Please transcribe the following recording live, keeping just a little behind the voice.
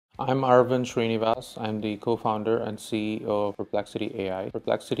I'm Arvind Srinivas. I'm the co-founder and CEO of Perplexity AI.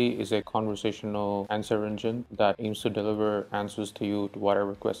 Perplexity is a conversational answer engine that aims to deliver answers to you to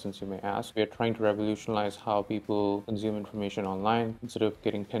whatever questions you may ask. We are trying to revolutionize how people consume information online. Instead of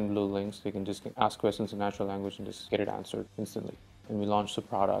getting 10 blue links, they can just ask questions in natural language and just get it answered instantly. And we launched the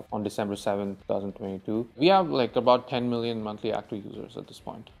product on December 7th, 2022. We have like about 10 million monthly active users at this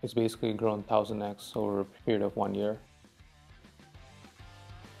point. It's basically grown 1000x over a period of 1 year.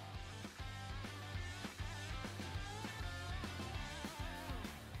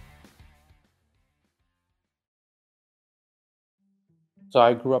 So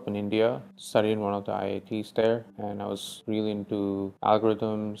I grew up in India, studied in one of the IITs there, and I was really into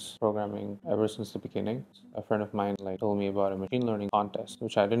algorithms, programming ever since the beginning. A friend of mine told me about a machine learning contest,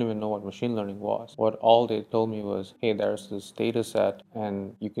 which I didn't even know what machine learning was. What all they told me was, hey, there's this data set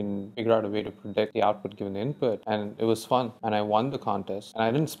and you can figure out a way to predict the output given the input. And it was fun. And I won the contest. And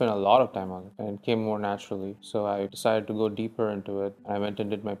I didn't spend a lot of time on it, and it came more naturally. So I decided to go deeper into it. I went and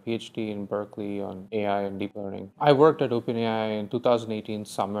did my PhD in Berkeley on AI and deep learning. I worked at OpenAI in 2018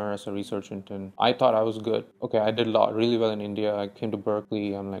 summer as a research intern. I thought I was good. Okay, I did really well in India. I came to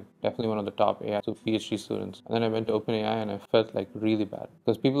Berkeley. I'm definitely one of the top AI PhD students. And then I went to OpenAI and I felt really bad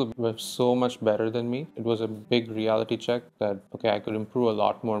because people were so much better than me. It was a big reality check that, okay, I could improve a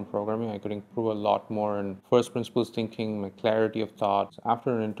lot more in programming. I could improve a lot more in first principles thinking, my clarity of thought.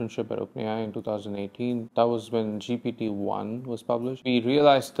 After an internship at OpenAI in 2018, that was when GPT-1 was published. We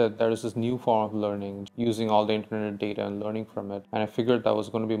realized that there is this new form of learning using all the internet data and learning from it. And I figured that was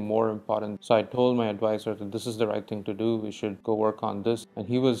going to be more important. So I told my advisor that this is the right thing to do. We should go work on this. And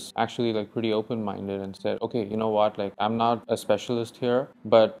he was actually pretty open-minded and said, okay, you know what, I'm not a specialist here,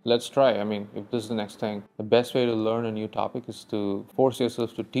 but let's try. I mean, if this is the next thing, the best way to learn a new topic is to force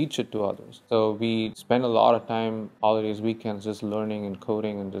yourself to teach it to others. So we spent a lot of time, holidays, weekends, just learning and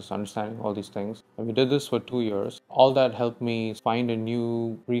coding and just understanding all these things. And we did this for 2 years. All that helped me find a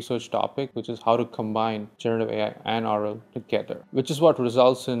new research topic, which is how to combine generative AI and RL together, which is what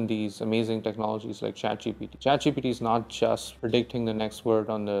results in these amazing technologies like ChatGPT. ChatGPT is not just predicting the next word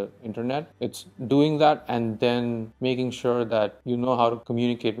on the internet. It's doing that and then making sure that you know how to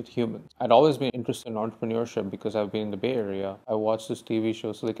communicate with humans. I'd always been interested in entrepreneurship because I've been in the Bay Area. I watched this TV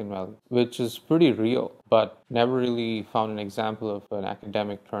show Silicon Valley, which is pretty real, but never really found an example of an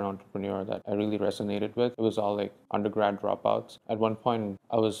academic turned entrepreneur that I really resonated with. It was all undergrad dropouts. At one point,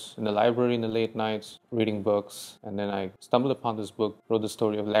 I was in the library in the late nights reading books, and then I stumbled upon this book, wrote the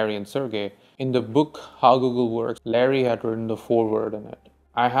story of Larry and Sergey. In the book, How Google Works, Larry had written the foreword in it.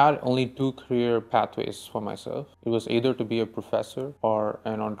 I had only two career pathways for myself. It was either to be a professor or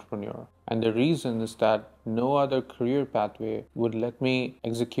an entrepreneur. And the reason is that no other career pathway would let me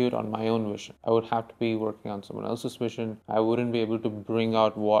execute on my own vision. I would have to be working on someone else's vision. I wouldn't be able to bring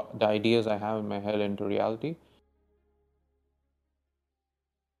out the ideas I have in my head into reality.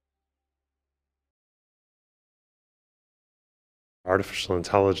 Artificial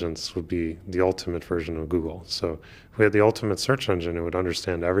intelligence would be the ultimate version of Google. So if we had the ultimate search engine, it would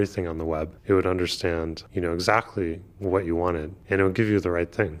understand everything on the web. It would understand, exactly what you wanted, and it would give you the right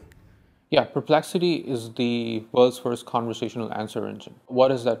thing. Yeah, Perplexity is the world's first conversational answer engine. What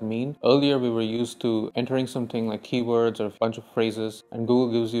does that mean? Earlier, we were used to entering something like keywords or a bunch of phrases, and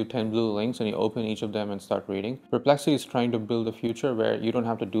Google gives you 10 blue links and you open each of them and start reading. Perplexity is trying to build a future where you don't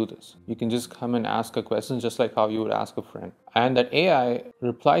have to do this. You can just come and ask a question just like how you would ask a friend. And that AI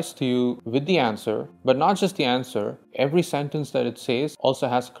replies to you with the answer, but not just the answer. Every sentence that it says also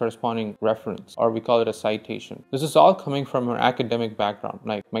has a corresponding reference, or we call it a citation. This is all coming from our academic background.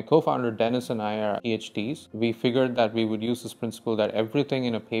 Like my co-founder Dennis and I are PhDs. We figured that we would use this principle that everything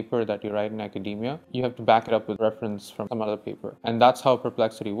in a paper that you write in academia, you have to back it up with reference from some other paper. And that's how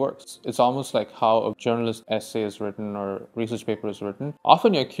Perplexity works. It's almost like how a journalist essay is written or research paper is written.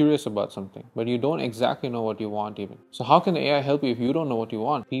 Often you're curious about something, but you don't exactly know what you want even. So how can the AI help you if you don't know what you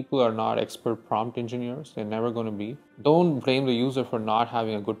want? People are not expert prompt engineers. They're never going to be. Don't blame the user for not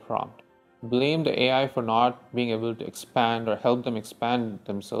having a good prompt. Blame the AI for not being able to expand or help them expand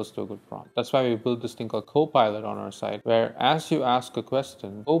themselves to a good prompt. That's why we built this thing called Copilot on our site, where as you ask a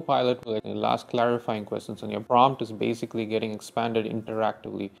question, Copilot will ask clarifying questions and your prompt is basically getting expanded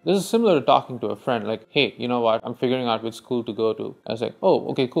interactively. This is similar to talking to a friend, like, hey, you know what, I'm figuring out which school to go to. I was like, oh,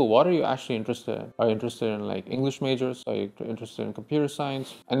 okay, cool. What are you actually interested in? Are you interested in English majors? Are you interested in computer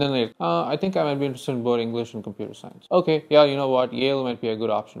science? And then I think I might be interested in both English and computer science. Okay, yeah, you know what, Yale might be a good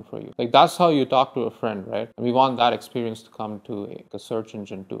option for you. That's how you talk to a friend, right? And we want that experience to come to a search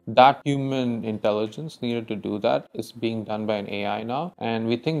engine too. That human intelligence needed to do that is being done by an AI now. And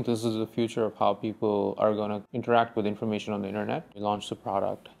we think this is the future of how people are going to interact with information on the internet. We launched the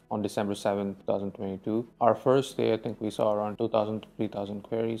product on December 7th, 2022. Our first day, I think we saw around 2,000 to 3,000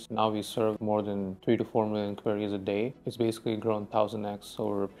 queries. Now we serve more than 3 to 4 million queries a day. It's basically grown 1000x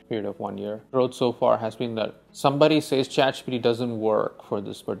over a period of 1 year. Growth so far has been that somebody says ChatGPT doesn't work for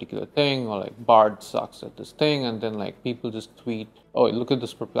this particular thing, or like Bard sucks at this thing, and then like people just tweet, oh, look at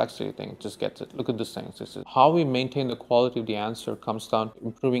this Perplexity thing, it just gets it. Look at this thing. It's just, how we maintain the quality of the answer comes down to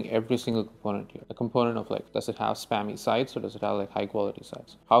improving every single component here. The component of like, does it have spammy sites or does it have like high quality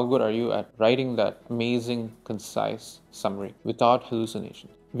sites? How good are you at writing that amazing, concise summary without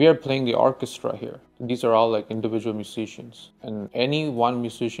hallucinations? We are playing the orchestra here. These are all like individual musicians, and any one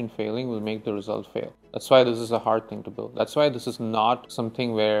musician failing will make the result fail. That's why this is a hard thing to build. That's why this is not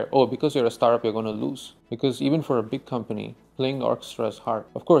something where, oh, because you're a startup, you're going to lose. Because even for a big company, playing the orchestra is hard.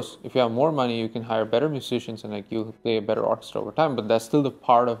 Of course, if you have more money, you can hire better musicians and like you'll play a better orchestra over time, but that's still the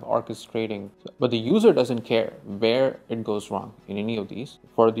part of orchestrating. But the user doesn't care where it goes wrong in any of these.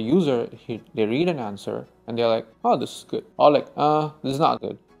 For the user, they read an answer and they're like, oh, this is good. Or like, this is not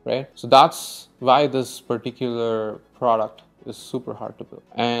good, right? So that's why this particular product is super hard to build,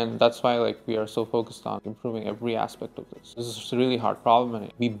 and that's why like we are so focused on improving every aspect of this. This is a really hard problem,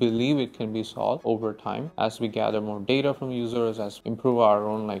 and we believe it can be solved over time as we gather more data from users, as we improve our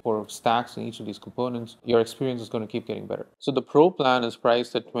own like core stacks in each of these components. Your experience is going to keep getting better. So the Pro plan is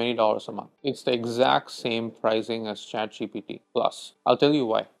priced at $20 a month. It's the exact same pricing as ChatGPT Plus. I'll tell you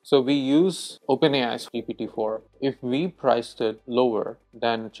why. So we use OpenAI's GPT-4. If we priced it lower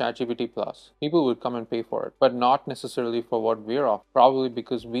than ChatGPT Plus, people would come and pay for it, but not necessarily for what we're offering, probably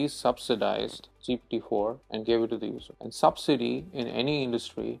because we subsidized GPT-4 and gave it to the user. And subsidy in any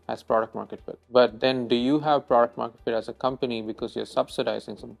industry has product market fit. But then do you have product market fit as a company because you're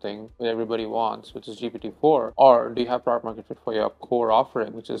subsidizing something that everybody wants, which is GPT-4? Or do you have product market fit for your core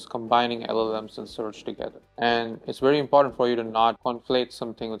offering, which is combining LLMs and search together? And it's very important for you to not conflate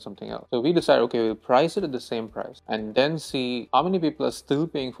something with something else. So we decided, okay, we'll price it at the same price and then see how many people are still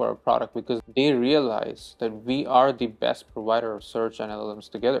paying for our product because they realize that we are the best provider of search and LLMs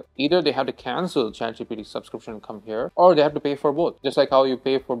together. Either they have to cancel ChatGPT subscription and come here, or they have to pay for both, just like how you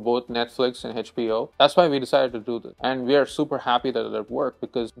pay for both Netflix and HBO. That's why we decided to do this, and we are super happy that it worked,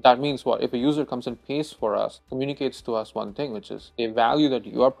 because that means what? If a user comes and pays for us, communicates to us one thing, which is they value that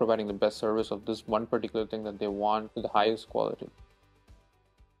you are providing the best service of this one particular thing that they want to the highest quality.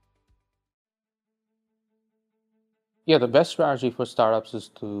 Yeah, the best strategy for startups is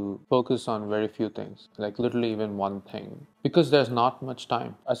to focus on very few things, like literally even one thing, because there's not much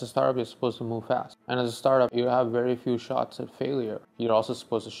time. As a startup, you're supposed to move fast. And as a startup, you have very few shots at failure. You're also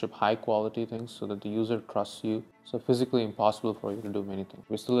supposed to ship high quality things so that the user trusts you. So physically impossible for you to do many things.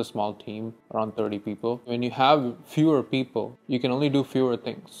 We're still a small team, around 30 people. When you have fewer people, you can only do fewer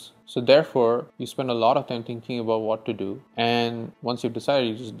things. So therefore, you spend a lot of time thinking about what to do. And once you've decided,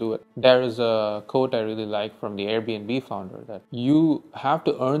 you just do it. There is a quote I really like from the Airbnb founder that you have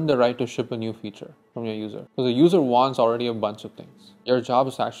to earn the right to ship a new feature from your user. Because the user wants already a bunch of things. Your job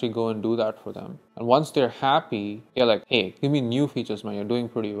is to actually go and do that for them. And once they're happy, they're like, hey, give me new features, man. You're doing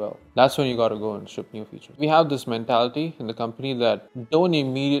pretty well. That's when you got to go and ship new features. We have this mentality in the company that don't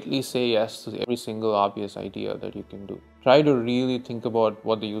immediately say yes to every single obvious idea that you can do. Try to really think about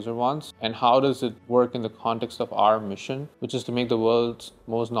what the user wants and how does it work in the context of our mission, which is to make the world's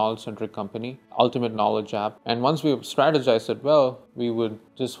most knowledge-centric company, ultimate knowledge app. And once we've strategized it well, we would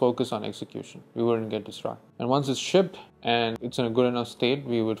just focus on execution. We wouldn't get distracted. And once it's shipped and it's in a good enough state,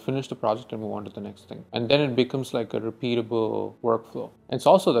 we would finish the project and move on to the next thing. And then it becomes like a repeatable workflow. It's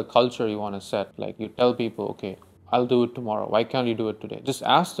also the culture you want to set. Like you tell people, okay, I'll do it tomorrow. Why can't you do it today? Just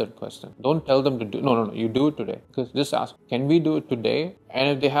ask that question. Don't tell them to do, no, you do it today. Because just ask, can we do it today? And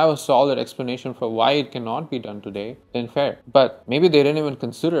if they have a solid explanation for why it cannot be done today, then fair. But maybe they didn't even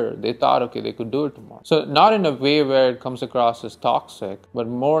consider, they thought, okay, they could do it tomorrow. So not in a way where it comes across as toxic, but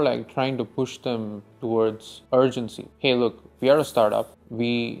more like trying to push them towards urgency. Hey, look, we are a startup.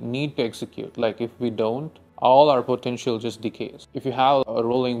 We need to execute. Like if we don't, all our potential just decays. If you have a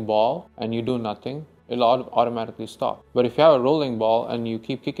rolling ball and you do nothing, it'll automatically stop. But if you have a rolling ball and you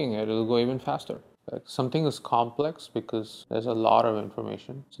keep kicking it, it'll go even faster. Like something is complex because there's a lot of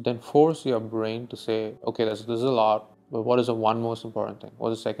information. So then force your brain to say, okay, there's a lot, but what is the one most important thing?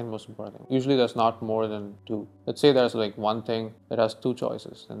 What is the second most important thing? Usually there's not more than two. Let's say there's like one thing that has two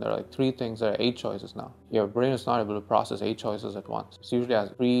choices, and there are like three things that are 8 choices now. your brain is not able to process 8 choices at once. It's usually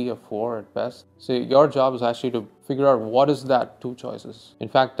has 3 or 4 at best. So your job is actually to figure out what is that 2 choices. In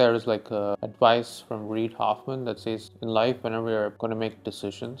fact, there is like advice from Reid Hoffman that says in life, whenever you're going to make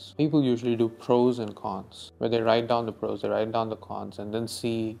decisions, people usually do pros and cons, where they write down the pros, they write down the cons, and then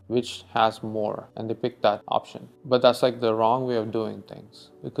see which has more, and they pick that option. But that's like the wrong way of doing things,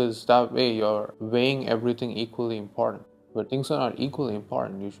 because that way you're weighing everything equally important. But things are not equally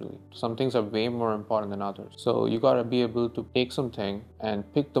important usually. Some things are way more important than others. So you gotta be able to take something and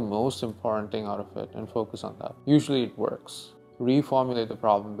pick the most important thing out of it and focus on that. Usually it works. Reformulate the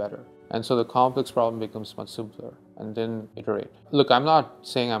problem better. And so the complex problem becomes much simpler, and then iterate. Look, I'm not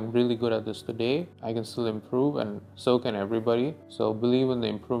saying I'm really good at this today. I can still improve, and so can everybody. So believe in the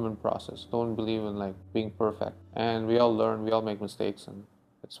improvement process. Don't believe in like being perfect. And we all learn, we all make mistakes, and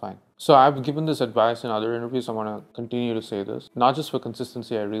it's fine. So I've given this advice in other interviews. I want to continue to say this. Not just for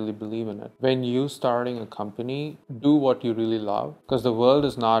consistency, I really believe in it. When you starting a company, do what you really love, because the world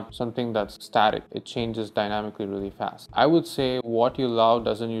is not something that's static. It changes dynamically really fast. I would say what you love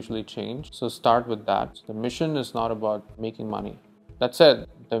doesn't usually change. So start with that. The mission is not about making money. That said,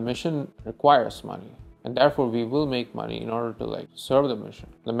 the mission requires money. And therefore, we will make money in order to like serve the mission.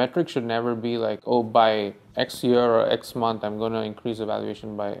 The metric should never be like, oh, by X year or X month, I'm going to increase the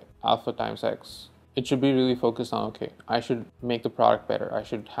valuation by alpha times X. It should be really focused on, okay, I should make the product better. I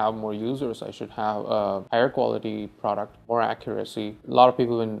should have more users. I should have a higher quality product, more accuracy. A lot of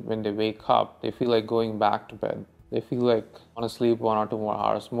people, when they wake up, they feel like going back to bed. They feel like I want to sleep 1 or 2 more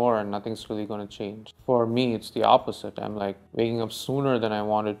hours more and nothing's really going to change. For me, it's the opposite. I'm like waking up sooner than I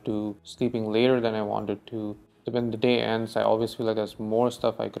wanted to, sleeping later than I wanted to. When the day ends, I always feel like there's more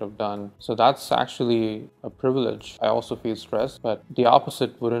stuff I could have done. So that's actually a privilege. I also feel stressed, but the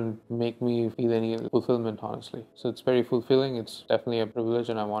opposite wouldn't make me feel any fulfillment, honestly. So it's very fulfilling. It's definitely a privilege,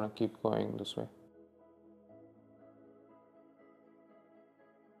 and I want to keep going this way.